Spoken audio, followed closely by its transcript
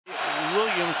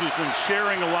Williams, who's been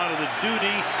sharing a lot of the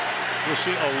duty. We'll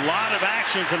see a lot of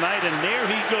action tonight, and there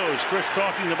he goes. Chris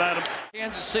talking about him.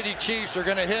 Kansas City Chiefs are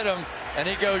going to hit him, and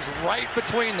he goes right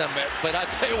between them. But I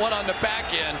tell you what, on the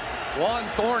back end, Juan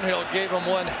Thornhill gave him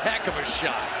one heck of a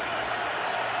shot.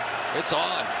 It's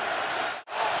on.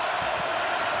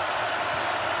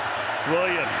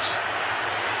 Williams.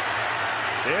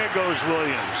 There goes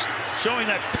Williams, showing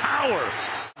that power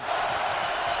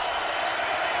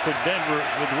for Denver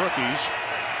with rookies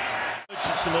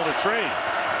since the Miller trade.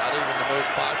 Not even the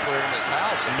most popular in his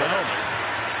house, apparently.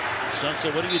 Son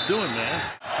said, what are you doing, man?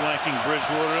 Flanking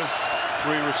Bridgewater.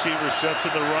 3 receivers set to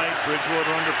the right.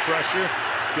 Bridgewater under pressure.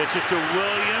 Gets it to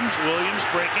Williams. Williams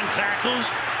breaking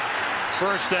tackles.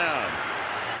 First down.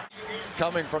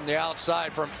 Coming from the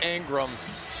outside from Ingram.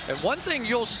 And one thing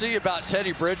you'll see about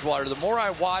Teddy Bridgewater, the more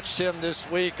I watched him this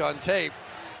week on tape,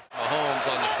 Mahomes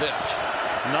on the bench.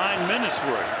 9 minutes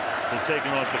worth of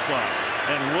taking off the clock.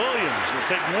 And Williams will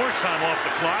take more time off the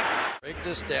clock. Break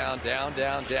this down, down,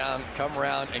 down, down, come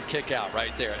around and kick out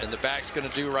right there. And the back's going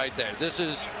to do right there. This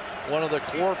is one of the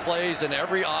core plays in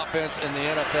every offense in the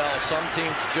NFL. Some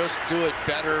teams just do it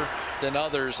better than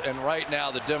others. And right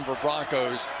now, the Denver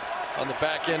Broncos on the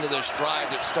back end of this drive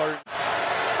that started.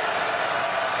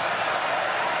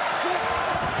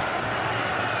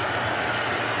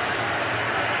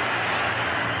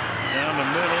 Down the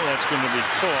middle, that's going to be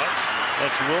caught.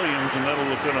 That's Williams, and that'll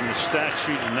look good on the stat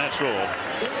sheet, and that's all.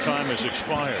 Time has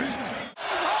expired.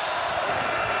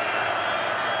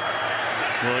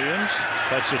 Williams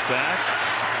cuts it back.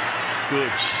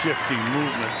 Good shifty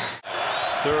movement.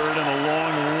 3rd and a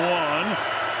long one.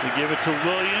 They give it to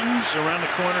Williams. Around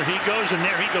the corner he goes, and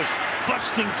there he goes,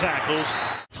 busting tackles.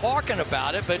 Talking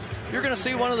about it, but you're going to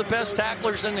see one of the best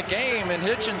tacklers in the game, and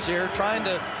Hitchens here trying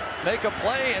to make a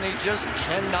play, and he just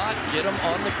cannot get him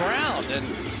on the ground. And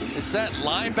it's that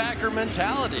linebacker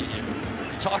mentality.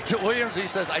 You talk to Williams, he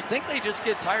says, I think they just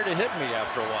get tired of hitting me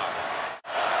after a while.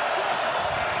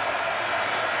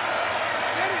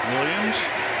 Williams,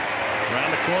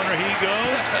 around the corner he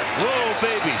goes. Whoa,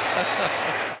 baby.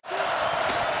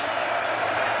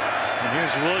 And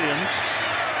here's Williams.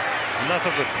 Enough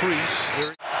of a crease.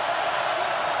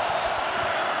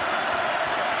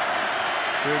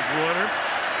 Bridgewater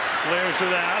flares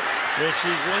it out. This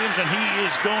is Williams, and he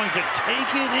is going to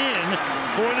take it in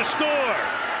for the score.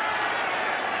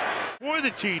 For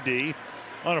the TD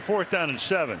on a 4th down and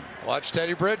 7. Watch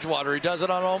Teddy Bridgewater. He does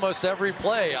it on almost every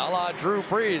play, a la Drew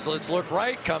Brees. Let's look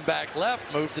right, come back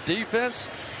left, move the defense,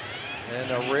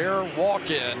 and a rare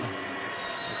walk-in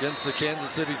against the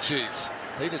Kansas City Chiefs.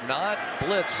 They did not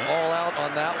blitz all out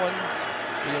on that one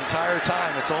the entire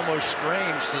time. It's almost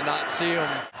strange to not see him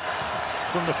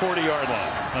from the 40-yard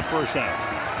line on 1st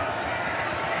down.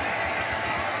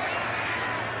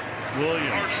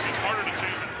 Williams.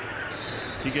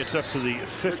 He gets up to the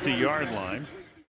 50-yard line.